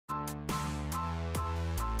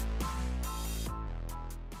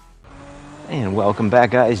And welcome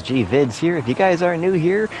back, guys. Gvids here. If you guys are new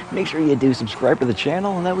here, make sure you do subscribe to the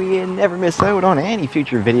channel and that way you never miss out on any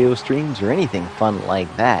future video streams or anything fun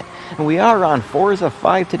like that. And we are on Forza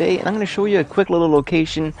 5 today, and I'm going to show you a quick little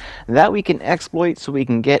location that we can exploit so we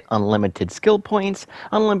can get unlimited skill points,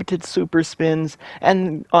 unlimited super spins,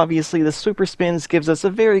 and obviously the super spins gives us a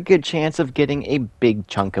very good chance of getting a big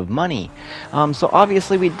chunk of money. So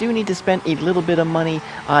obviously we do need to spend a little bit of money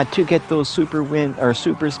to get those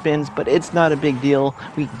super spins, but it's not a big deal.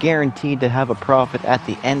 We guaranteed to have a profit at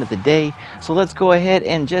the end of the day. So let's go ahead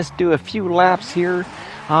and just do a few laps here.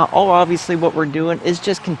 Obviously what we're doing is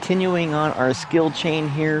just continuing on our skill chain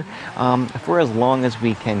here for as long as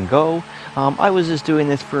we can go. I was just doing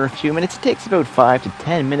this for a few minutes. It takes about 5 to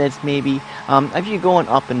 10 minutes maybe. If you're going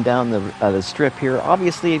up and down the strip here,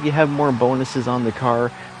 obviously if you have more bonuses on the car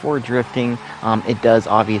for drifting, it does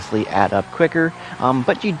obviously add up quicker,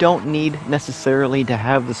 but you don't need necessarily to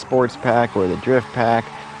have the sports pack or the drift pack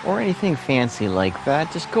or anything fancy like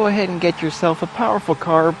that. Just go ahead and get yourself a powerful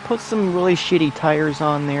car, put some really shitty tires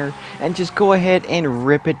on there, and just go ahead and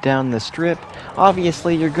rip it down the strip.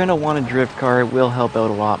 Obviously you're going to want a drift car, it will help out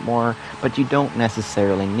a lot more, but you don't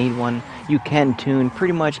necessarily need one. You can tune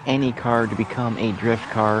pretty much any car to become a drift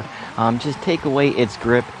car. Just take away its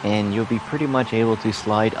grip and you'll be pretty much able to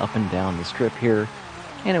slide up and down the strip here.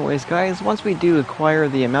 Anyways guys, once we do acquire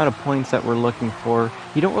the amount of points that we're looking for,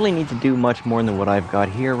 you don't really need to do much more than what I've got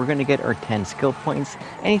here. We're going to get our 10 skill points.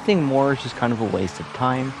 Anything more is just kind of a waste of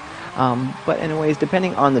time. But anyways,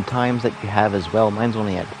 depending on the times that you have as well, mine's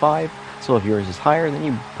only at 5, so if yours is higher, then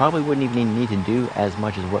you probably wouldn't even need to do as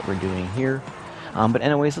much as what we're doing here. But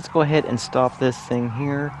anyways, let's go ahead and stop this thing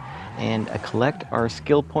here and collect our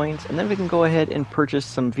skill points, and then we can go ahead and purchase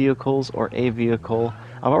some vehicles or a vehicle.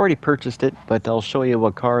 I've already purchased it, but I'll show you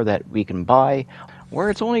what car that we can buy,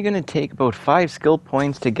 where it's only going to take about 5 skill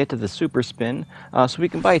points to get to the super spin. So we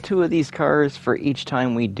can buy 2 of these cars for each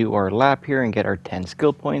time we do our lap here and get our 10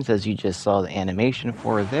 skill points, as you just saw the animation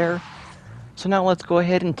for there. So now let's go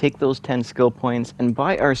ahead and take those 10 skill points and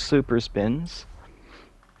buy our super spins.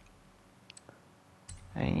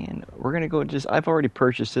 And we're going to go I've already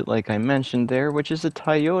purchased it like I mentioned there, which is a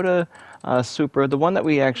Toyota Supra, the one that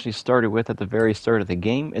we actually started with at the very start of the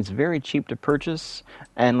game. It's very cheap to purchase,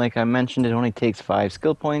 and like I mentioned, it only takes 5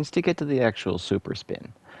 skill points to get to the actual super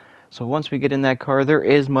spin. So once we get in that car, there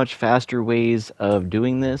is much faster ways of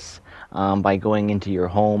doing this by going into your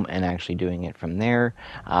home and actually doing it from there.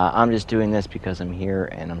 I'm just doing this because I'm here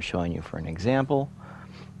and I'm showing you for an example.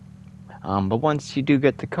 But once you do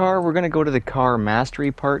get the car, we're going to go to the car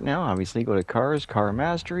mastery part now. Obviously, go to cars, car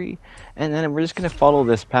mastery, and then we're just going to follow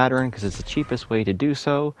this pattern because it's the cheapest way to do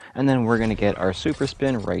so, and then we're going to get our super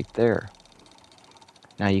spin right there.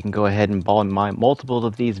 Now you can go ahead and buy multiple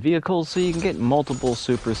of these vehicles so you can get multiple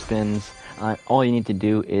super spins. All you need to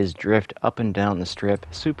do is drift up and down the strip.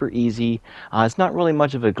 Super easy. It's not really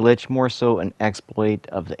much of a glitch, more so an exploit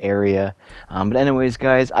of the area. But anyways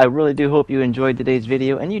guys, I really do hope you enjoyed today's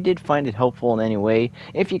video and you did find it helpful in any way.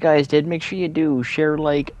 If you guys did, make sure you do share,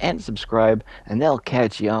 like, and subscribe, and they'll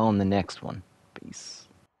catch you on the next one. Peace.